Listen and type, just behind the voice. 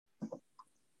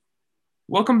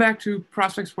Welcome back to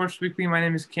Prospect Sports Weekly. My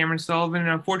name is Cameron Sullivan,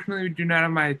 and unfortunately, we do not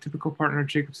have my typical partner,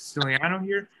 Jacob Siciliano,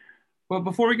 here. But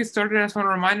before we get started, I just want to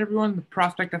remind everyone the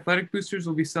Prospect Athletic Boosters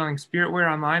will be selling Spirit Wear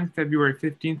online February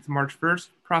 15th to March 1st.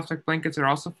 Prospect blankets are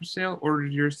also for sale. Order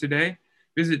yours today.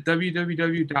 Visit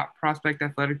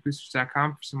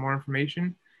www.prospectathleticboosters.com for some more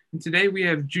information. And today we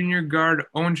have junior guard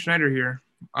Owen Schneider here.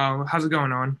 How's it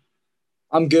going, Owen?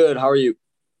 I'm good. How are you?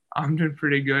 I'm doing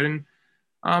pretty good.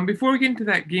 And before we get into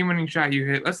that game-winning shot you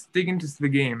hit, let's dig into the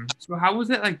game. So, how was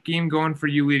that game going for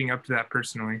you leading up to that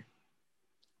personally?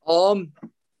 Um,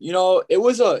 it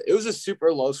was a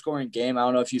super low scoring game. I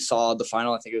don't know if you saw the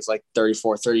final. I think it was like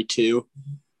 34-32.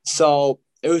 So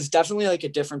it was definitely like a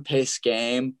different pace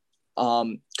game.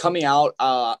 Coming out,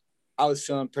 I was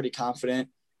feeling pretty confident.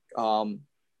 And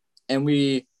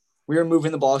we were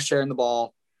moving the ball, sharing the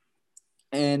ball.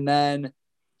 And then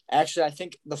actually I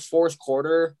think the fourth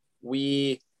quarter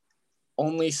we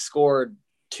only scored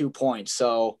 2 points.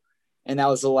 So, and that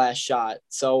was the last shot.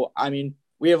 So, I mean,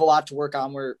 we have a lot to work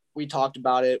on. We talked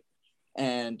about it,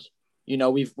 and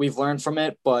we've learned from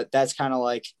it. But that's kind of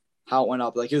like how it went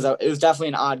up. Like it was definitely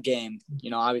an odd game.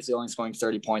 Obviously only scoring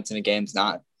 30 points in a game is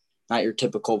not your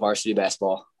typical varsity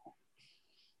basketball.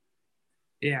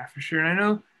 Yeah, for sure.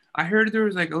 And I heard there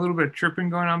was a little bit of chirping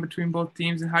going on between both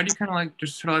teams. And how do you kind of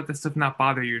just try to let that stuff not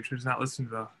bother you, to just not listen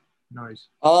to the noise?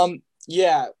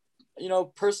 Yeah,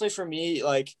 personally for me,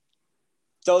 like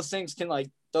those things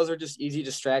those are just easy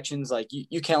distractions. Like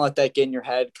you can't let that get in your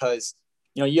head because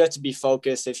you have to be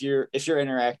focused. If you're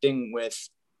interacting with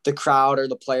the crowd or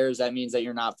the players, that means that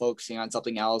you're not focusing on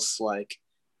something else, like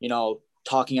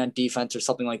talking on defense or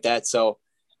something like that. So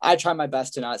I try my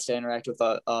best to not stay interact with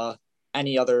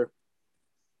any other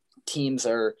teams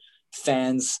or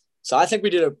fans. So I think we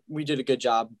did a good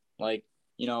job, like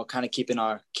kind of keeping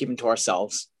to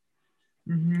ourselves.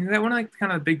 Is that one of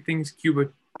kind of the big things Cuba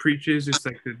preaches, just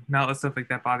to not let stuff like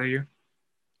that bother you?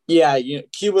 Yeah,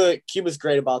 Cuba's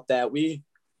great about that. We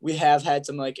have had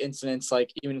some like incidents,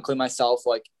 like even including myself,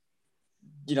 like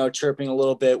chirping a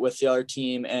little bit with the other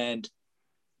team, and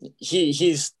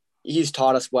he's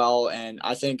taught us well, and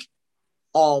I think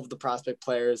all of the prospect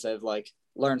players have like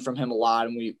learned from him a lot,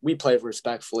 and we played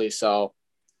respectfully. So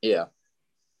yeah.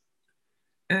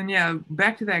 And yeah,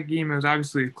 back to that game, it was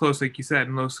obviously close, like you said,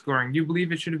 and low scoring. Do you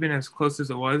believe it should have been as close as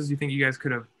it was? Do you think you guys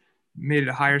could have made it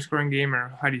a higher scoring game,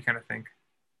 or how do you kind of think?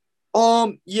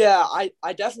 Yeah, I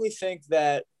definitely think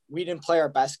that we didn't play our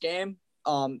best game.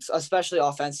 Especially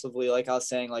offensively, like I was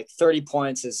saying, like 30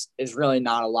 points is really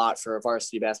not a lot for a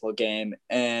varsity basketball game.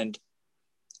 And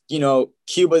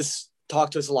Cuba's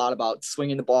talked to us a lot about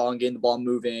swinging the ball and getting the ball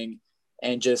moving,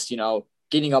 and just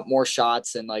getting up more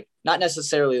shots, and like not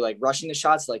necessarily like rushing the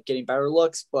shots, like getting better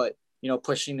looks, but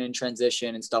pushing in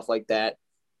transition and stuff like that.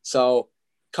 So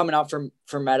coming out from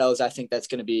Meadows, I think that's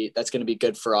gonna be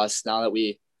good for us now that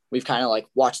we've kind of like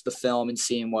watched the film and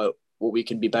seen what we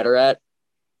can be better at.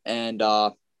 And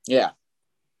yeah.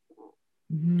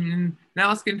 Now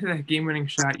let's get into that game-winning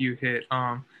shot you hit.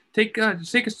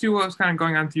 Just take us through what was kind of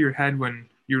going on through your head when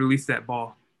you released that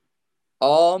ball.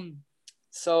 Um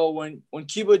so when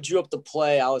Cuba drew up the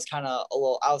play, I was kind of a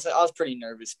little I was pretty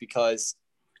nervous because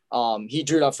he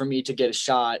drew it up for me to get a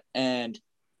shot, and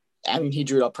I mean he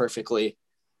drew it up perfectly.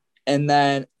 And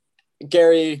then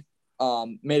Gary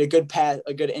made a good pass,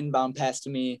 a good inbound pass to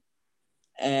me,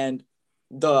 and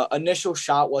the initial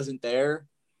shot wasn't there,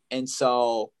 and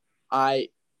so I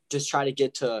just tried to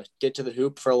get to the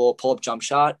hoop for a little pull up jump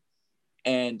shot.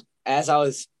 And as I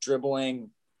was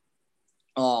dribbling,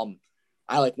 um,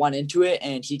 I like went into it,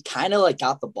 and he kind of like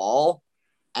got the ball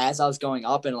as I was going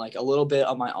up and like a little bit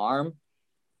of my arm,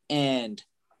 and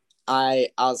I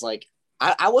was like,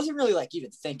 I wasn't really like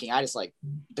even thinking. I just like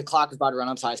the clock was about to run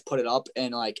up, so I just put it up,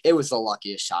 and like it was the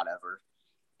luckiest shot ever.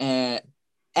 And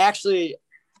actually,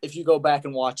 if you go back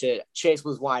and watch it, Chase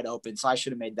was wide open, so I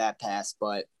should have made that pass.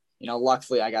 But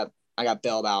luckily I got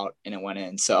bailed out and it went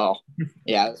in. So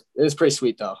yeah, it was pretty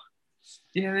sweet though.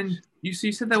 Yeah, and then you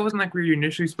said that wasn't where you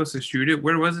initially supposed to shoot it.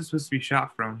 Where was it supposed to be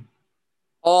shot from?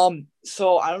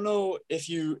 So I don't know if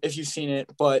you've seen it,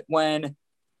 but when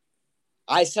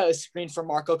I set a screen for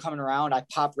Marco coming around, I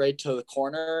popped right to the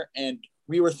corner, and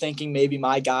we were thinking maybe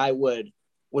my guy would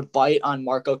bite on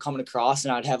Marco coming across,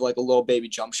 and I'd have like a little baby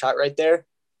jump shot right there.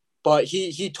 But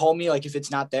he told me like if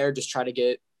it's not there, just try to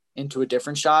get into a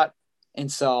different shot.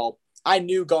 And so I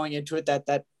knew going into it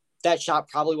that shot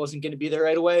probably wasn't going to be there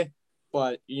right away.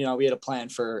 But we had a plan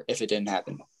for if it didn't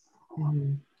happen.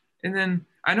 Mhm. And then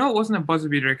I know it wasn't a buzzer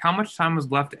beater. How much time was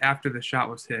left after the shot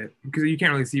was hit? Because you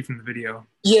can't really see from the video.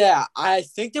 Yeah, I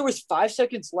think there was 5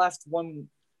 seconds left when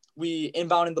we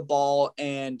inbounded the ball,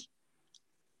 and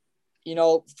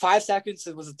 5 seconds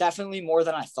was definitely more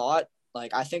than I thought.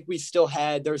 Like, I think there's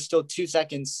still 2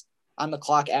 seconds on the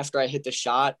clock after I hit the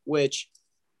shot, which,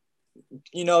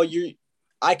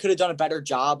 I could have done a better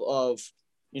job of,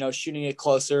 shooting it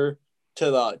closer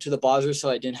to the buzzer so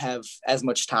I didn't have as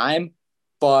much time.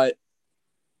 But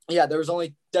yeah, they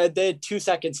had 2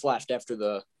 seconds left after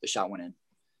the shot went in.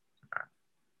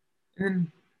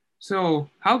 And so,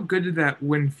 how good did that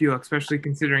win feel, especially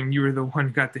considering you were the one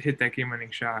who got to hit that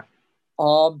game-winning shot?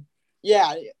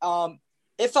 Yeah,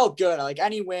 it felt good. Like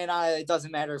any win, it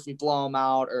doesn't matter if we blow them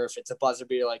out or if it's a buzzer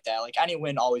beater like that. Like any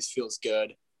win always feels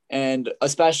good, and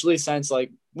especially since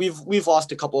like we've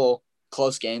lost a couple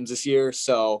close games this year,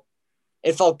 so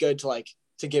it felt good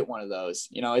to get one of those.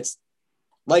 It's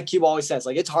like Cube always says,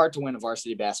 like it's hard to win a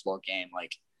varsity basketball game.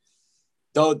 Like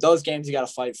those games you got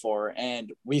to fight for,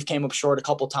 and we've came up short a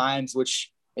couple times,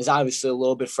 which is obviously a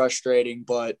little bit frustrating.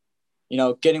 But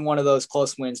getting one of those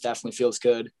close wins definitely feels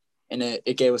good, and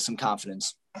it gave us some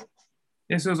confidence.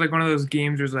 Yeah, so it was like one of those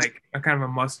games where it's like a kind of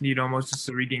a must need almost just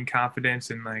to regain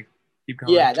confidence and like keep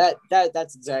going. Yeah,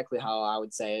 that's exactly how I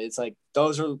would say it. It's like that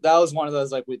was one of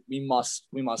those like we must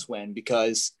win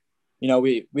because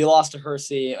we lost to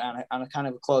Hersey on a kind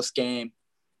of a close game,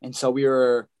 and so we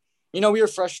were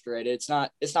frustrated. It's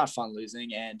not fun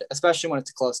losing, and especially when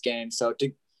it's a close game. So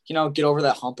to get over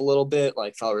that hump a little bit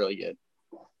like felt really good.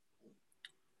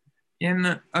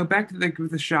 And back to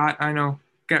the shot, I know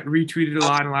got retweeted a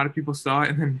lot, and a lot of people saw it.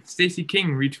 And then Stacey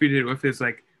King retweeted it with his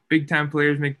like big time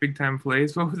players make big time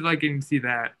plays. What was it like getting to see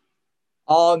that?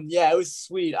 Yeah, it was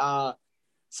sweet.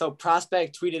 So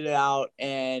Prospect tweeted it out,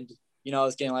 and I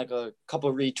was getting like a couple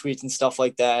of retweets and stuff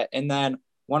like that. And then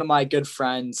one of my good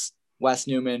friends, Wes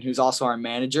Newman, who's also our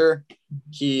manager,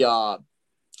 he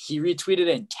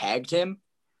retweeted and tagged him,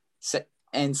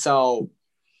 and so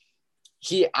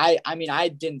I mean, I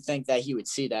didn't think that he would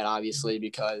see that, obviously,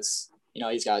 because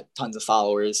he's got tons of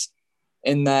followers.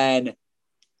 And then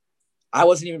I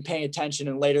wasn't even paying attention,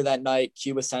 and later that night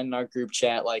Cuba sent in our group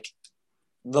chat like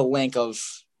the link of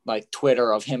like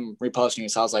Twitter of him reposting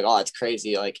it. So I was like, oh, that's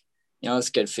crazy. Like, it's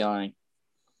a good feeling.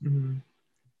 Mm-hmm.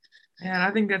 Yeah, and I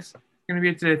think that's going to be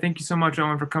it today. Thank you so much,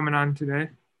 Owen, for coming on today.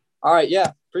 All right.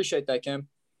 Yeah. Appreciate that, Kim.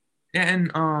 Yeah,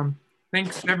 and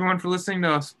thanks everyone for listening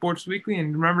to Sports Weekly.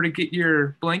 And remember to get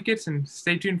your blankets and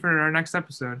stay tuned for our next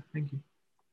episode. Thank you.